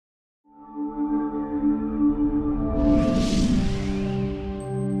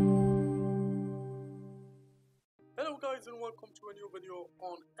welcome to a new video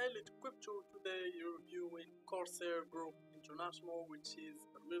on Elite Crypto. Today you're reviewing Corsair Group International, which is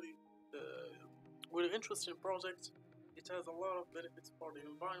a really interesting project. It has a lot of benefits for the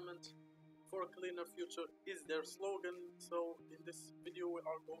environment. For a cleaner future is their slogan. So in this video we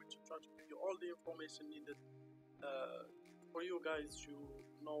are going to try to give you all the information needed for you guys to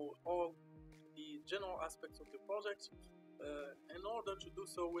know all the general aspects of the project. In order to do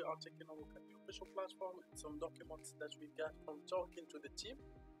so, we are taking a look at the official platform and some documents that we got from talking to the team,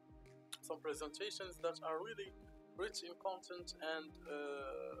 some presentations that are really rich in content and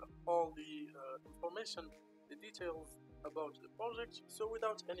all the information, the details about the project. So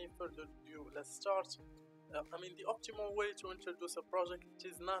without any further ado, let's start. The optimal way to introduce a project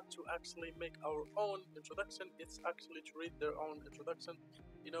is not to actually make our own introduction, it's actually to read their own introduction.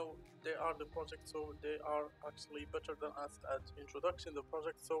 You know, they are the project, so they are actually better than us at introducing the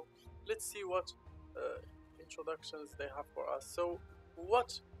project. So let's see what introductions they have for us. So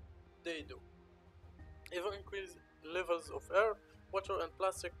what they do: ever increased levels of air, water and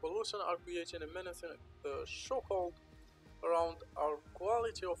plastic pollution are creating a menacing chokehold around our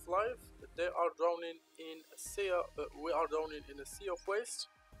quality of life. They are drowning in a sea. We are drowning in a sea of waste.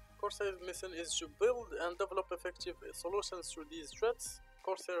 Corsair's mission is to build and develop effective solutions to these threats.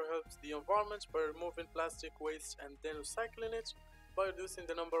 Corsair helps the environment by removing plastic waste and then recycling it, by reducing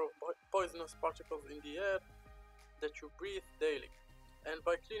the number of poisonous particles in the air that you breathe daily, and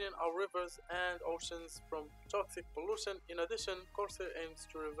by cleaning our rivers and oceans from toxic pollution. In addition, Corsair aims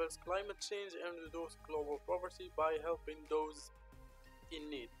to reverse climate change and reduce global poverty by helping those in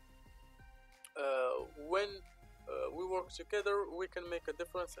need. When we work together, we can make a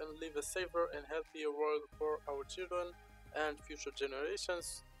difference and leave a safer and healthier world for our children and future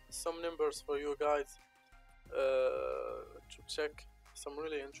generations. Some numbers for you guys to check, some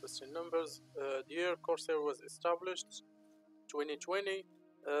really interesting numbers. The year Corsair was established, 2020.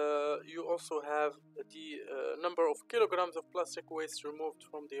 You also have the number of kilograms of plastic waste removed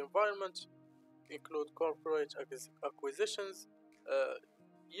from the environment, include corporate acquisitions,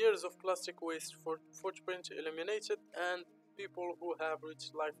 years of plastic waste footprint eliminated, and people who have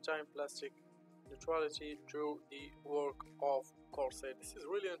reached lifetime plastic neutrality through the work of Corsair. This is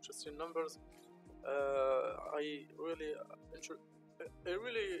really interesting numbers. I really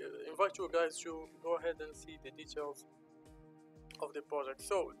invite you guys to go ahead and see the details of the project.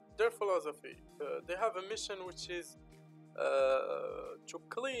 So their philosophy, they have a mission which is to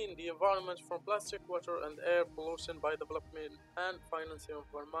clean the environment from plastic, water and air pollution by developing and financing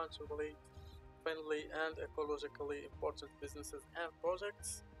environmentally friendly and ecologically important businesses and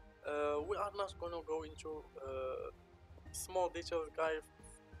projects. We are not going to go into small details, guys,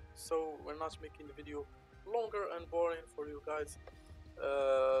 so we're not making the video longer and boring for you guys.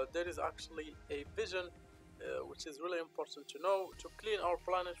 There is actually a vision which is really important to know: to clean our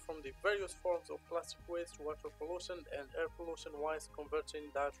planet from the various forms of plastic waste, water pollution and air pollution, whilst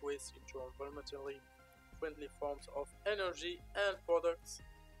converting that waste into environmentally friendly forms of energy and products.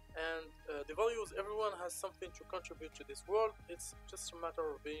 And the values: everyone has something to contribute to this world. It's just a matter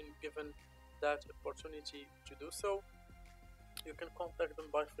of being given that opportunity to do so. You can contact them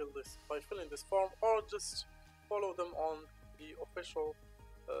by filling this form, or just follow them on the official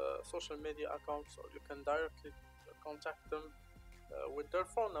social media accounts, or you can directly contact them with their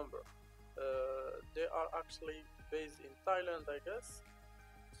phone number. They are actually based in Thailand, I guess.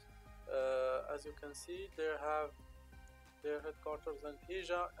 As you can see, they have their headquarters in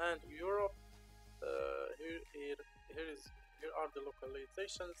Asia and Europe. Here are the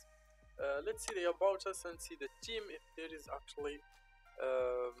localizations. Let's see the about us and see the team, if there is actually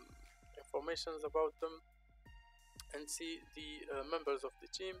informations about them, and see the members of the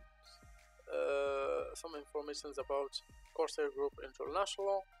team. Some informations about Corsair Group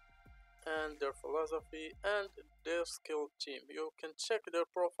International and their philosophy and their skilled team. You can check their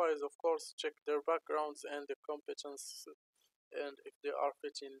profiles, of course, check their backgrounds and the competence, and if they are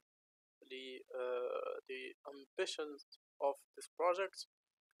fitting the ambitions of this project.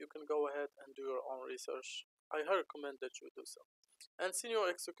 You can go ahead and do your own research. I highly recommend that you do so. And senior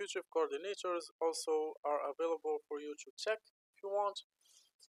executive coordinators also are available for you to check if you want.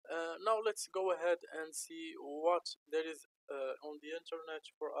 Now let's go ahead and see what there is on the internet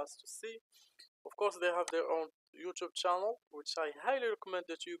for us to see. Of course, they have their own YouTube channel, which I highly recommend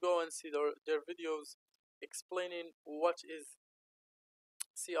that you go and see their videos explaining what is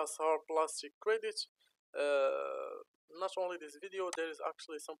CSR plastic credit. Not only this video, there is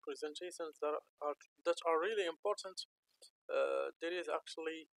actually some presentations that are really important. There is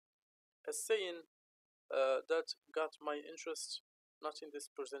actually a saying that got my interest, not in this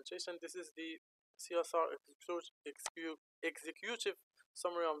presentation. This is the CSR executive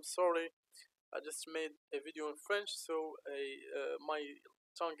summary. I'm sorry, I just made a video in French, so my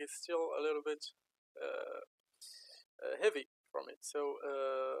tongue is still a little bit heavy from it. So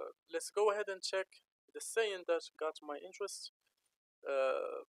let's go ahead and check the saying that got my interest.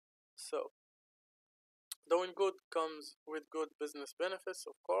 So doing good comes with good business benefits,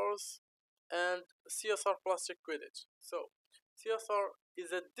 of course, and CSR plastic credit. So CSR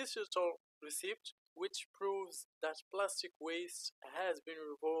is a digital receipt which proves that plastic waste has been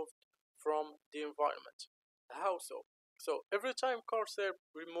removed from the environment. How so? So every time Corsair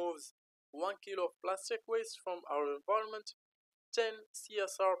removes 1 kilo of plastic waste from our environment, 10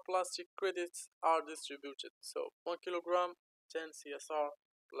 CSR plastic credits are distributed. So 1 kilogram, 10 CSR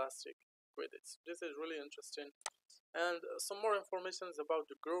plastic credits. This is really interesting. And some more information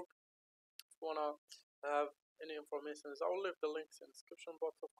about the group. If you wanna have any information, I will leave the links in the description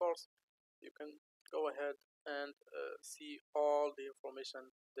box. Of course, you can go ahead and see all the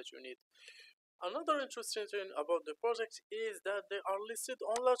information that you need. Another interesting thing about the project is that they are listed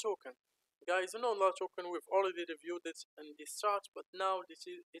on LATOKEN. Guys, you know LATOKEN, we've already reviewed it in the start, but now it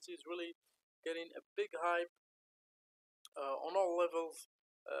is really getting a big hype on all levels.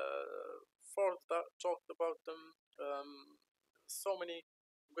 Ford talked about them. So many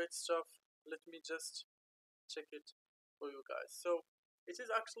great stuff. Let me just check it for you guys. So it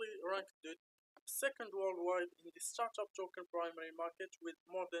is actually ranked the second worldwide in the startup token primary market with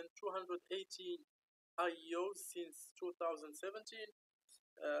more than 218 IEOs since 2017.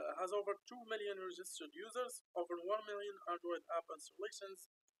 Has over 2 million registered users, over 1 million Android app installations.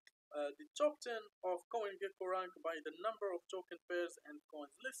 The top 10 of CoinGecko rank by the number of token pairs and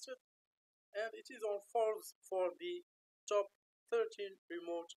coins listed, and it is on Forbes for the top 13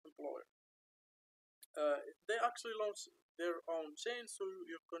 remote employer. They actually launched their own chain, so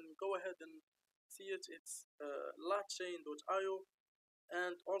you can go ahead and see it. It's LACHAIN.io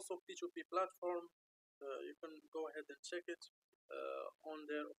and also P2P platform. You can go ahead and check it on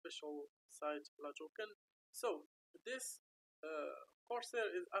their official site, LATOKEN. So this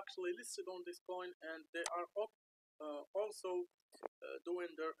Corsair is actually listed on this coin, and they are also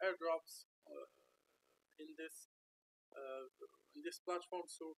doing their airdrops in this platform.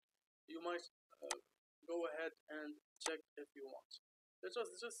 So you might go ahead and check if you want. Let's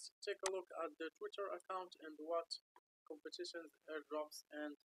just take a look at their Twitter account and what competitions, airdrops,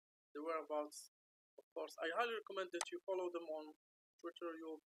 and the whereabouts. Of course, I highly recommend that you follow them on Twitter.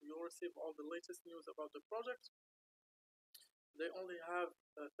 You'll receive all the latest news about the project. They only have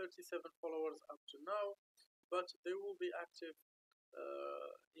 37 followers up to now, but they will be active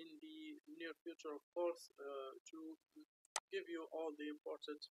in the near future, of course, to give you all the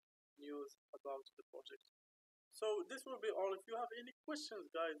important news about the project. So this will be all. If you have any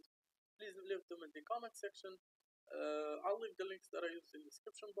questions, guys, please leave them in the comment section. I'll leave the links that I used in the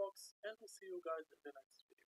description box, and we'll see you guys in the next video.